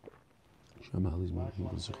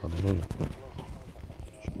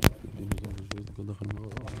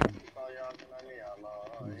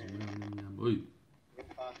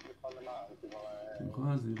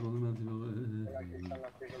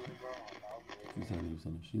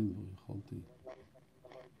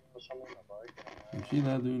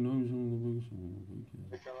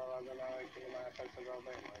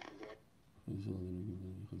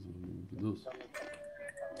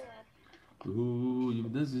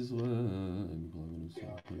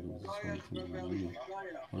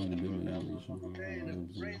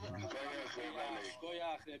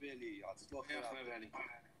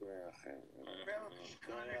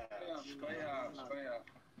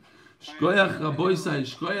 Shkoyach, Rabbi Say,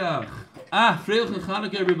 Shkoyach. Freilich and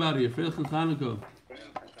Chanukah, everybody. Freilich and Chanukah.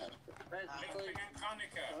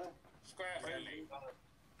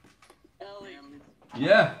 Ellie,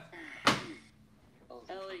 Yeah.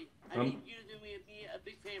 Ellie, I need you to do me a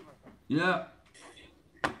big favor. Yeah.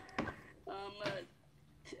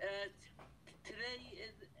 Today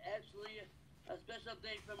is actually a special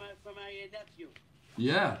day for my nephew.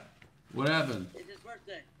 Yeah. What happened? It's his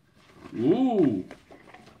birthday. Ooh.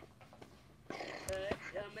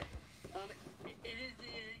 Is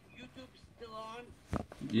YouTube still on?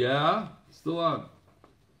 Yeah. Still on.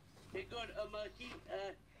 Okay, good.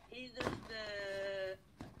 He just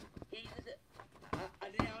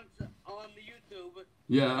announced on the YouTube.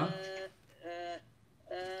 Yeah.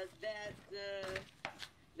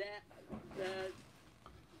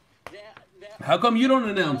 How come you don't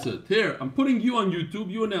announce it? Here, I'm putting you on YouTube.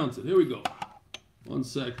 You announce it. Here we go. 1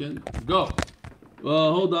 second. Go.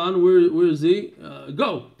 Hold on. Where is he?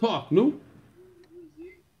 Go. Talk. No?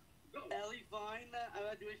 Ellie, fine. I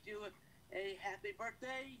want to wish you a happy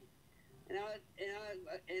birthday. And I want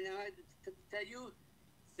to tell you,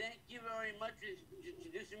 thank you very much for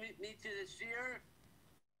introducing me to this year.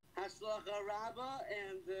 Haslacha Rabba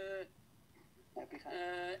and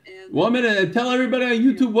 1 minute. Tell everybody on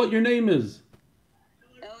YouTube what your name is.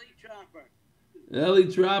 Ellie Trapper. Eli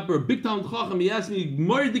Trapper, big time Chacham. He asked me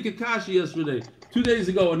Mardi Kakashi yesterday, 2 days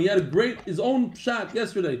ago, and he had his own shot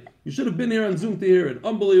yesterday. You should have been here on Zoom to hear it.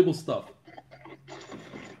 Unbelievable stuff.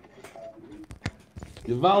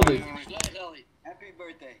 Givaldic. Happy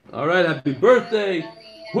birthday. All right, happy birthday.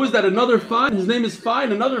 Who is that? Another fine? His name is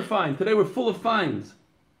Fine. Another fine. Today we're full of fines.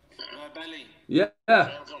 Belly. Yeah.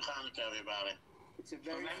 Welcome Hanukkah, everybody. It's a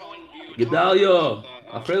very fine Gedalia.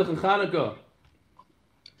 Afreilich and Chanukah.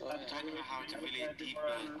 I'm talking about how to really deep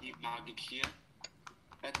market here.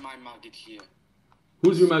 That's my market here.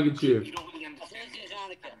 Who's your Maggid Shir? You don't really understand it.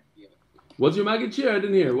 What's your Maggid Shir? I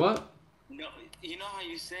didn't hear. What? No, you know how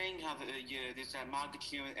you're saying how there's that market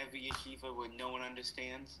here in every yeshiva where no one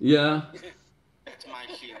understands? Yeah. That's my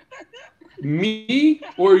shir. Me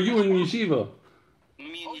or you in yeshiva?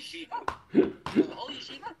 Me and yeshiva.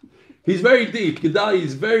 He's very deep. Gedalia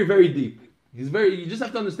is very, very deep. You just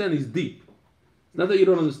have to understand he's deep. It's not that you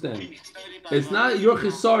don't understand. It's not your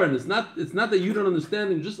chisaron. It's not that you don't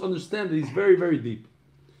understand him. Just understand that he's very, very deep.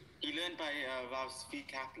 He learned by Rav Zvi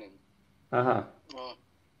Kaplan. Uh-huh.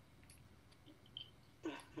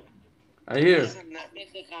 I hear.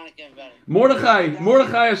 Mordechai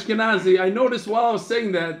Ashkenazi, I noticed while I was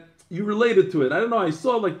saying that, you related to it. I don't know, I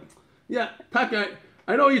saw Taka,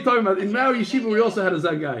 I know what you're talking about. In Mao Yeshiva, we also had a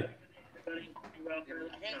Zag guy.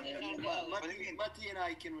 Mati and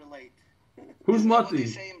I can relate. Who's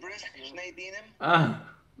Mati? Ah.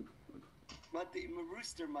 Mati,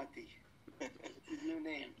 Rooster Mati. His new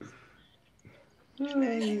name.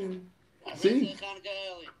 See?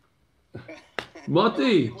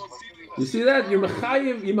 Mati, you see that? You're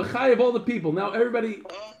Mechayev all the people. Now everybody,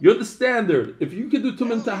 you're the standard. If you can do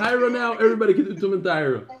Tumen Tahira now, everybody can do Tumen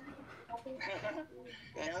Tahira.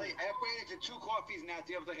 I upgraded to 2 coffees now to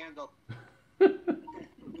be able to handle. I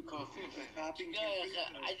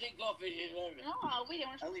think coffee is very No, we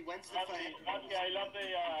don't. Ellie, when's the fire? I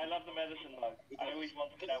love the medicine mug. I always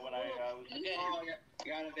wanted that when I was. Oh, yeah.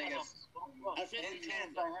 Got it, Vegas.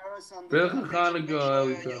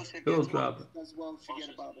 Phil Trapper. As well, forget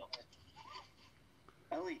about it.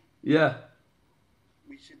 Ellie, Yeah.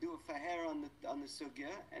 we should do a faher on the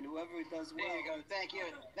sugya, and whoever does well. There you go. Thank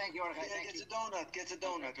you, Mordechai. Gets a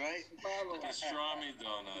donut, right? Pastrami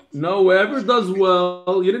donut. No, whoever does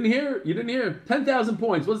well, you didn't hear. 10,000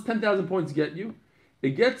 points. What does 10,000 points get you?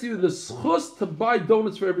 It gets you the schus to buy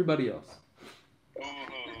donuts for everybody else.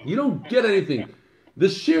 You don't get anything. The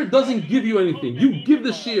shear doesn't give you anything. You give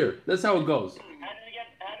the shear. That's how it goes.